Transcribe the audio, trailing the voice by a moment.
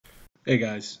Hey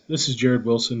guys, this is Jared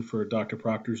Wilson for Dr.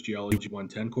 Proctor's Geology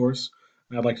 110 course,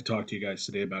 and I'd like to talk to you guys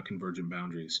today about convergent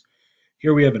boundaries.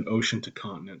 Here we have an ocean to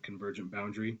continent convergent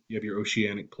boundary. You have your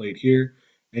oceanic plate here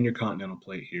and your continental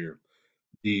plate here.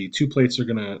 The two plates are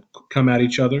going to come at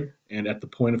each other, and at the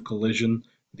point of collision,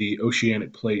 the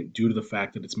oceanic plate, due to the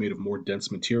fact that it's made of more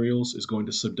dense materials, is going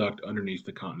to subduct underneath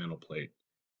the continental plate.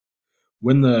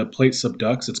 When the plate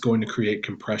subducts, it's going to create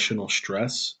compressional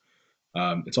stress.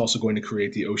 It's also going to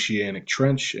create the oceanic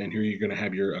trench, and here you're going to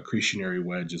have your accretionary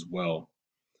wedge as well.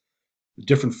 The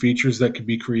different features that could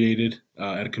be created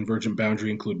at a convergent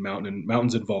boundary include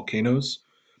mountains and volcanoes.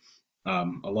 A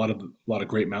lot of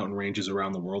great mountain ranges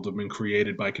around the world have been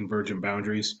created by convergent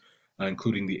boundaries,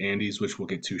 including the Andes, which we'll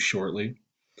get to shortly.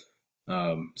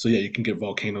 So yeah, you can get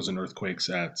volcanoes and earthquakes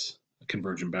at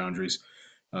convergent boundaries.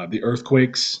 The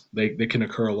earthquakes, they can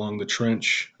occur along the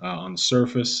trench, on the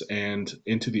surface, and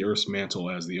into the Earth's mantle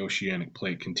as the oceanic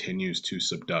plate continues to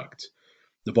subduct.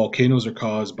 The volcanoes are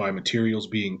caused by materials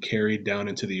being carried down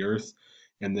into the Earth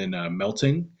and then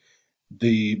melting.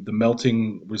 The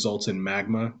melting results in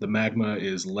magma. The magma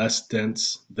is less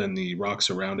dense than the rocks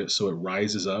around it, so it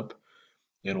rises up.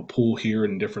 It'll pool here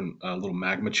in different little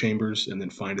magma chambers and then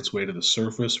find its way to the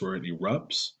surface where it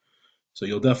erupts. So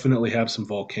you'll definitely have some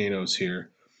volcanoes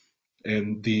here.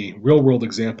 And the real world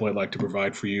example I'd like to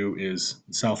provide for you is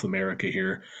South America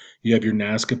here. You have your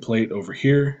Nazca plate over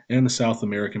here and the South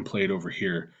American plate over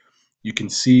here. You can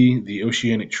see the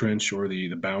oceanic trench, or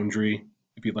the boundary,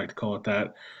 if you'd like to call it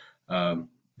that. Um,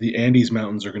 the Andes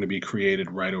Mountains are going to be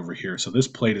created right over here. So this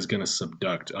plate is going to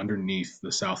subduct underneath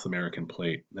the South American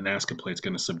plate. The Nazca plate is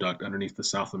going to subduct underneath the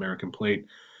South American plate,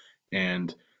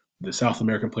 and the South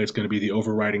American plate is going to be the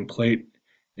overriding plate.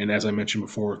 And as I mentioned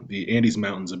before, the Andes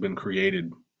Mountains have been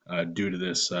created due to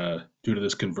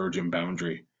this convergent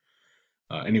boundary.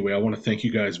 Anyway, I want to thank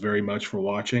you guys very much for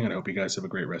watching, and I hope you guys have a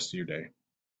great rest of your day.